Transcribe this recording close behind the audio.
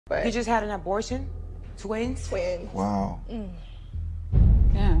But You just had an abortion? Twins? twins. Wow.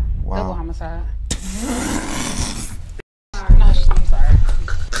 Yeah. Wow. Double homicide. I'm sorry.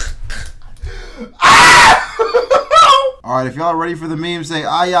 Alright, if y'all ready for the memes, say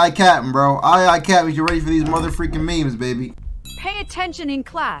aye Captain, bro. Aye Captain, you're ready for these mother freaking memes, baby. Pay attention in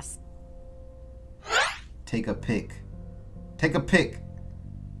class. Take a pic. Take a pic.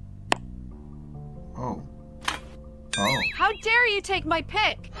 Oh. Oh. How dare you take my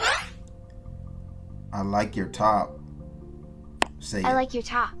pic? I like your top. Say I it. like your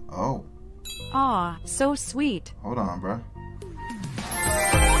top. Oh. Aw, so sweet. Hold on, bro.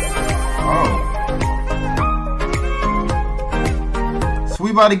 Oh. So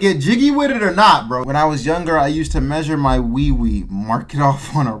we about to get jiggy with it or not, bro? When I was younger, I used to measure my wee-wee, mark it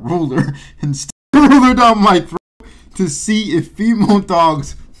off on a ruler, and stick the ruler down my throat to see if female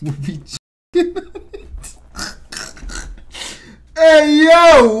dogs would be chicken. Hey,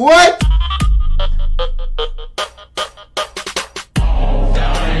 yo, what?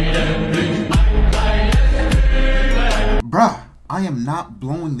 Bruh, I am not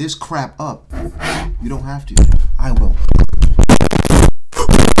blowing this crap up. You don't have to. I will.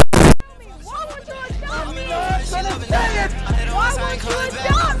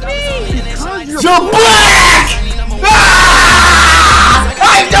 You're black! Ah!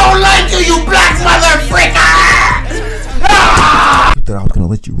 I don't like you, you black motherfucker! Ah! You thought I was gonna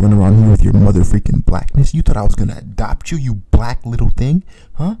let you run around here with your mother freaking blackness? You thought I was gonna adopt you, you black little thing?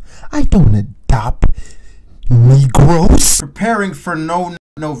 Huh? I don't adopt Negroes. Preparing for no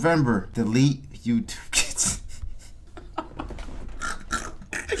November. Delete YouTube kids.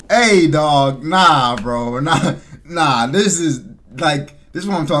 Hey, dog. Nah, bro. Nah. This is like, this is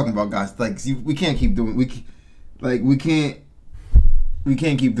what I'm talking about, guys. Like, see, we can't keep doing, we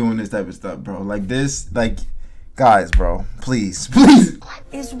can't keep doing this type of stuff, bro. Like this, like, guys, bro, please. What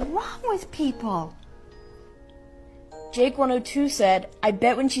is wrong with people? Jake102 said, I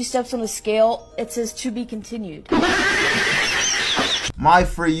bet when she steps on the scale, it says to be continued. My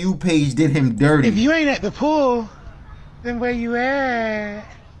For You page did him dirty. If you ain't at the pool, then where you at?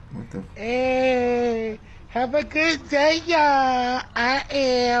 What the? Hey, have a good day, y'all. I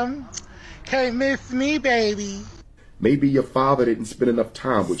am. Can't miss me, baby. Maybe your father didn't spend enough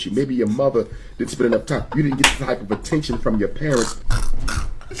time with you. Maybe your mother didn't spend enough time. You didn't get the type of attention from your parents.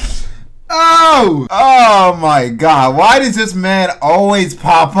 Oh my God. Why does this man always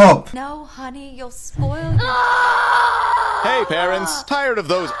pop up? No, honey, you'll spoil me. Hey parents, tired of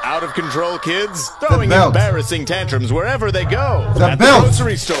those out-of-control kids? Throwing embarrassing tantrums wherever they go. At the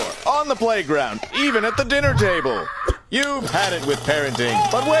grocery store, on the playground, even at the dinner table. You've had it with parenting,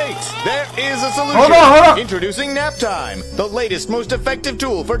 but wait, there is a solution. Hold on. Introducing Nap Time, the latest, most effective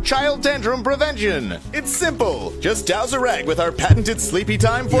tool for child tantrum prevention. It's simple. Just douse a rag with our patented Sleepy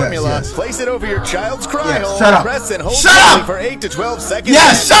Time formula, place it over your child's cry hole, press and hold gently for 8 to 12 seconds.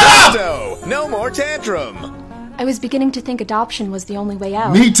 Yes, shut up! No more tantrum. I was beginning to think adoption was the only way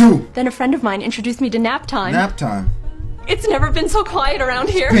out. Me too. Then a friend of mine introduced me to Nap Time. Nap Time. It's never been so quiet around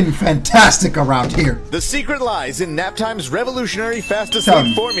here. It's been fantastic around here. The secret lies in Nap Time's revolutionary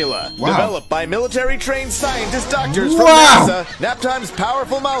fast-asleep formula. Wow. Developed by military-trained scientist doctors from NASA, Nap Time's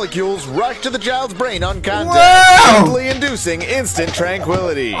powerful molecules rush to the child's brain on contact, gently inducing instant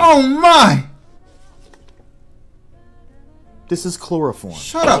tranquility. Oh my! This is chloroform.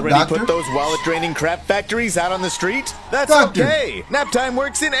 Shut up, Already doctor. put those wallet-draining crap factories out on the street? That's Doctor. okay. Nap Time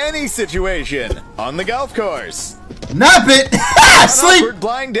works in any situation. On the golf course. Nap it! Sleep! Awkward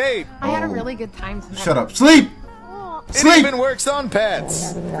blind date. I had a really good time tonight. Shut up. Sleep! It even works on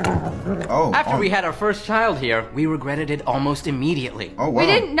pets. After we had our first child here, we regretted it almost immediately. Oh, wow. We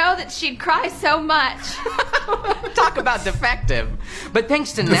didn't know that she'd cry so much. Talk about defective. But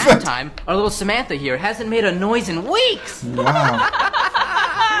thanks to Nap Time, our little Samantha here hasn't made a noise in weeks. Wow.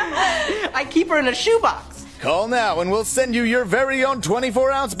 I keep her in a shoebox. Call now and we'll send you your very own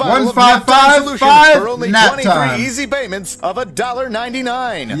 24-ounce bottle of 155 Nap Time solution for only Nap 23 Time. easy payments of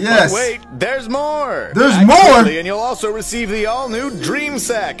 $1.99. Yes. But wait, there's more. There's Act more? quickly and you'll also receive the all-new Dream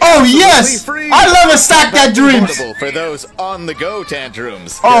Sack. Oh, Absolutely yes! Free. I love a sack that dreams. Portable for those on-the-go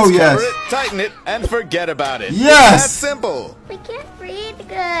tantrums. Oh, Just yes. cover it, tighten it, and forget about it. Yes. It's that simple. We can't breathe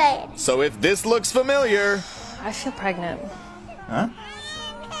good. So if this looks familiar... I feel pregnant. Huh?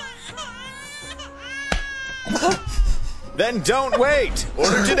 Then don't wait.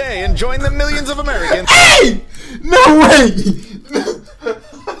 Order today and join the millions of Americans. Hey! No way!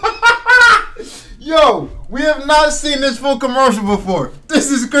 Yo, we have not seen this full commercial before. This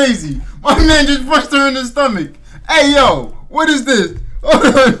is crazy. My man just punched her in the stomach. Hey, yo, what is this?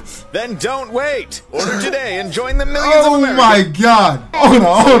 Then don't wait. Order today and join the millions of Americans. Oh my God.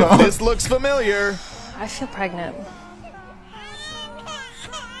 Hold on. This looks familiar. I feel pregnant.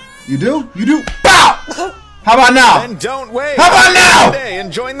 You do? You do? Bow! How about now? Then don't wait. How about now? Order today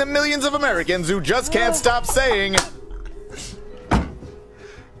and join the millions of Americans who just can't stop saying...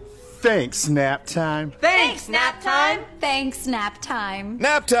 Thanks, nap time. Thanks, nap time. Thanks, nap time.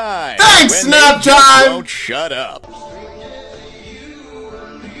 Nap time. Thanks, When nap they just time. won't shut up.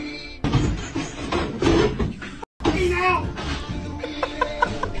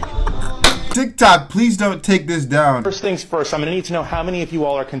 TikTok, please don't take this down. First things first, I'm going to need to know how many of you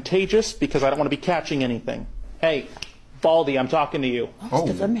all are contagious because I don't want to be catching anything. Hey, Baldy, I'm talking to you. Most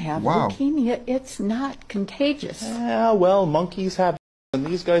of them have leukemia. It's not contagious. Yeah, well, monkeys have, and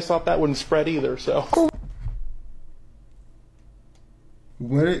these guys thought that wouldn't spread either, so.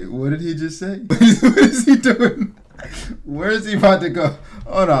 What did he just say? What is he doing? Where is he about to go?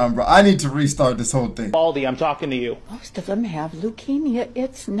 Hold on, bro. I need to restart this whole thing. Baldy, I'm talking to you. Most of them have leukemia.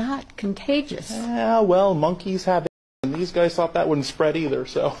 It's not contagious. Yeah, well, monkeys have, and these guys thought that wouldn't spread either,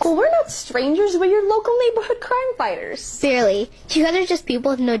 so. Well, we're not strangers. We're your local neighborhood crime fighters. Barely. You guys are just people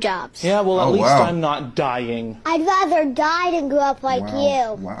with no jobs. Yeah, well, at least wow. I'm not dying. I'd rather die than grow up like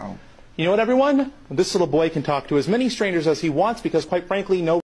you. Wow. You know what, everyone? This little boy can talk to as many strangers as he wants because, quite frankly,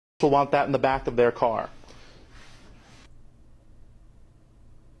 no will want that in the back of their car.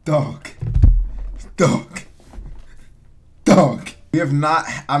 Dog. We have not,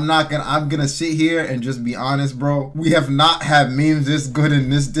 I'm gonna sit here and just be honest, bro. We have not had memes this good in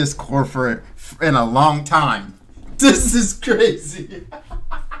this Discord in a long time. This is crazy.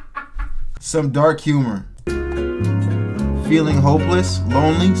 Some dark humor. Feeling hopeless,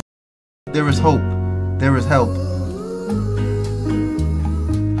 lonely. There is hope. There is help.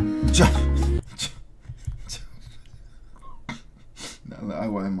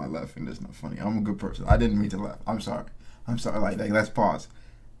 Why am I laughing? That's not funny. I'm a good person. I didn't mean to laugh. I'm sorry. Like, let's pause.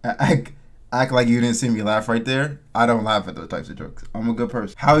 Act like you didn't see me laugh right there. I don't laugh at those types of jokes. I'm a good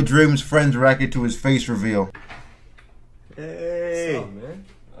person. How Dream's friends reacted to his face reveal. Hey. What's up, man?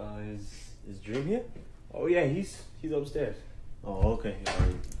 Is Dream here? Oh yeah, he's upstairs. Oh okay.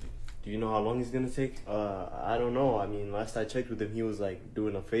 Do you know how long he's gonna take? I don't know. I mean, last I checked with him, he was like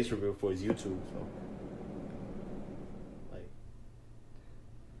doing a face reveal for his YouTube. So.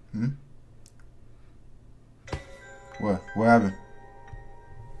 What happened?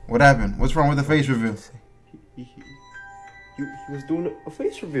 What happened? What's wrong with the face reveal? He was doing a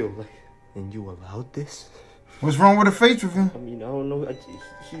face reveal, like, and you allowed this? What's wrong with the face reveal? I mean, I don't know.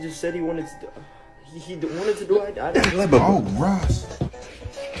 He just said he wanted to. He wanted to do it. Oh, Ross.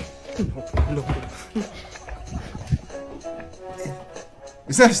 No.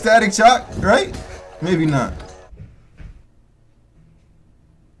 Is that Static Shock? Right? Maybe not.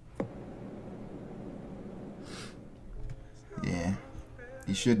 Yeah,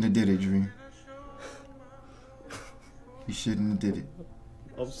 you shouldn't have did it, Dream. You shouldn't have did it.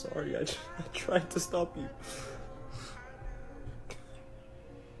 I'm sorry, I tried to stop you.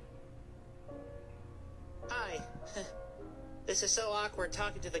 Hi. This is so awkward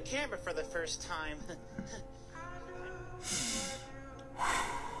talking to the camera for the first time.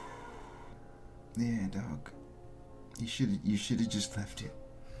 Yeah, dog. You should have just left it.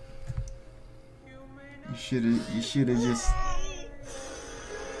 You should have just.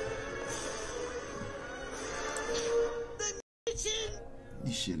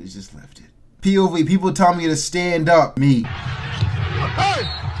 You should have just left it. POV, people tell me to stand up. Me. Hey!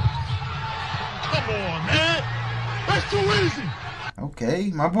 Come on, man! That's too easy!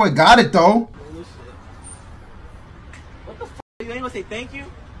 Okay, my boy got it though. What the f***? You ain't gonna say thank you?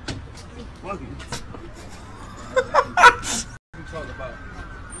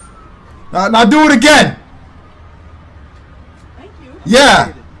 Now do it again. Thank you.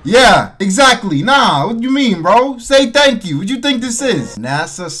 Yeah, exactly. Nah, what do you mean, bro? Say thank you. What do you think this is?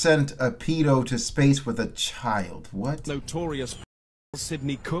 NASA sent a pedo to space with a child. What? Notorious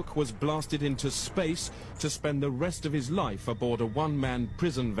Sidney Cook was blasted into space to spend the rest of his life aboard a one-man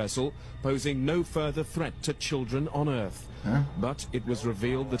prison vessel, posing no further threat to children on Earth. Huh? But it was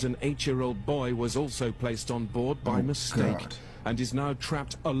revealed that an 8-year-old boy was also placed on board by mistake. God. And is now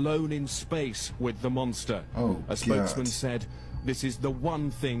trapped alone in space with the monster. Oh, a spokesman God. said, "This is the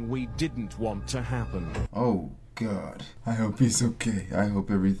one thing we didn't want to happen." Oh God. I hope he's okay. I hope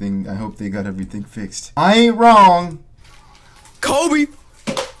they got everything fixed. I ain't wrong. Kobe.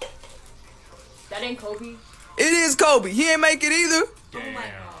 That ain't Kobe. It is Kobe. He ain't make it either. Oh my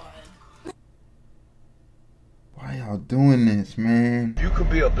God. Why y'all doing this, man? You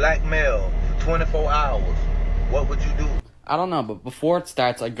could be a black male for 24 hours. What would you do? I don't know, but before it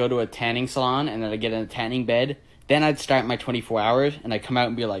starts, I go to a tanning salon and then I get in a tanning bed. Then I'd start my 24 hours and I come out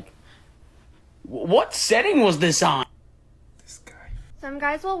and be like, what setting was this on? Some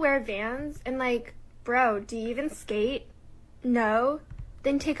guys will wear Vans and like, bro, do you even skate? No?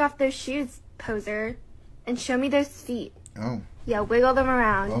 Then take off those shoes, poser, and show me those feet. Oh. Yeah, wiggle them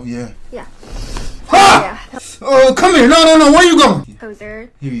around. Oh, yeah. Yeah. Ha! Yeah. Oh, come here. No. Where you going?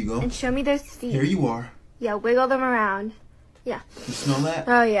 Poser. Here you go. And show me those feet. Here you are. Yeah, wiggle them around. Yeah. You smell that?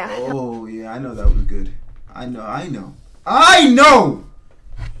 Oh, yeah. Oh, yeah. I know that was good. I know.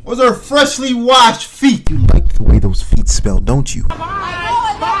 Those are freshly washed feet. You like the way those feet smell, don't you?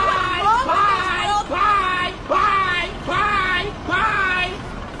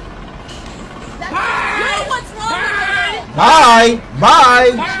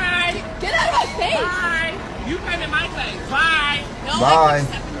 Bye. Get out of my face. Bye. You came in my face. Bye. No, Bye.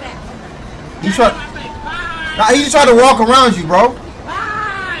 He just tried to walk around you, bro.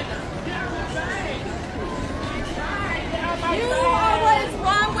 Bye. You are what is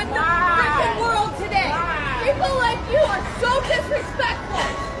wrong with the freaking world today. People like you are so disrespectful.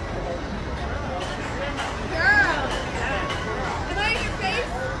 Girl. Am I in your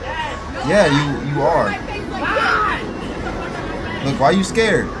face? No, Yeah, you are. my face like this. Look, why are you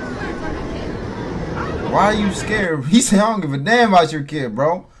scared? Why are you scared? He said, I don't give a damn about your kid,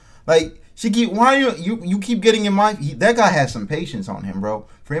 bro. Like, why you keep getting in my... that guy has some patience on him, bro.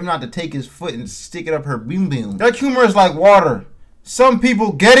 For him not to take his foot and stick it up her boom boom. That humor is like water. Some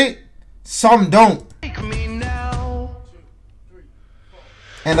people get it, some don't.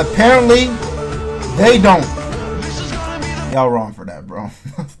 And apparently, they don't. Y'all wrong for that, bro.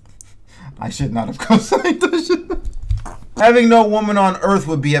 I should not have co-signed this shit. Having no woman on earth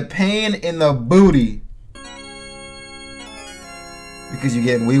would be a pain in the booty. Because you're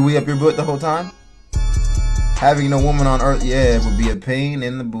getting wee-wee up your butt the whole time? Having no woman on earth, yeah, it would be a pain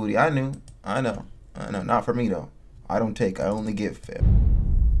in the booty. I know. Not for me, though. I only give fed.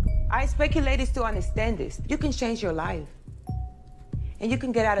 I expect you ladies to understand this. You can change your life. And you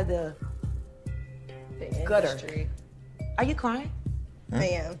can get out of the gutter. Are you crying? Huh? I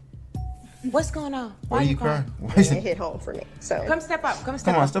am. What's going on? Why are you crying? Why It is it? hit home for me. So Come step up. Come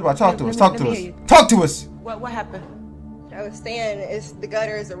on, step up. Talk to us. Let me hear you. Talk to us. What happened? I was saying, the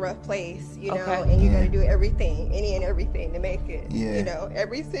gutter is a rough place, you know, Okay. and you got to do everything, any and everything to make it. Yeah. You know,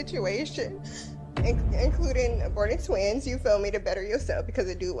 every situation, including aborting twins. You feel me, to better yourself because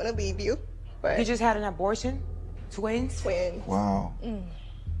I do want to leave you. But You just had an abortion? Twins? Twins. Wow.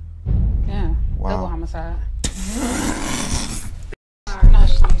 Yeah. Wow. Double homicide. I'm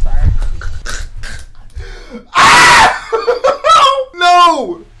sorry.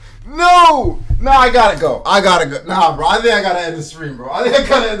 No, I gotta go. Nah, bro. I think I gotta end the stream,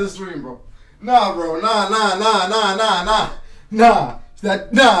 bro. Nah, bro. Nah.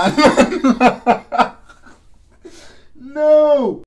 No.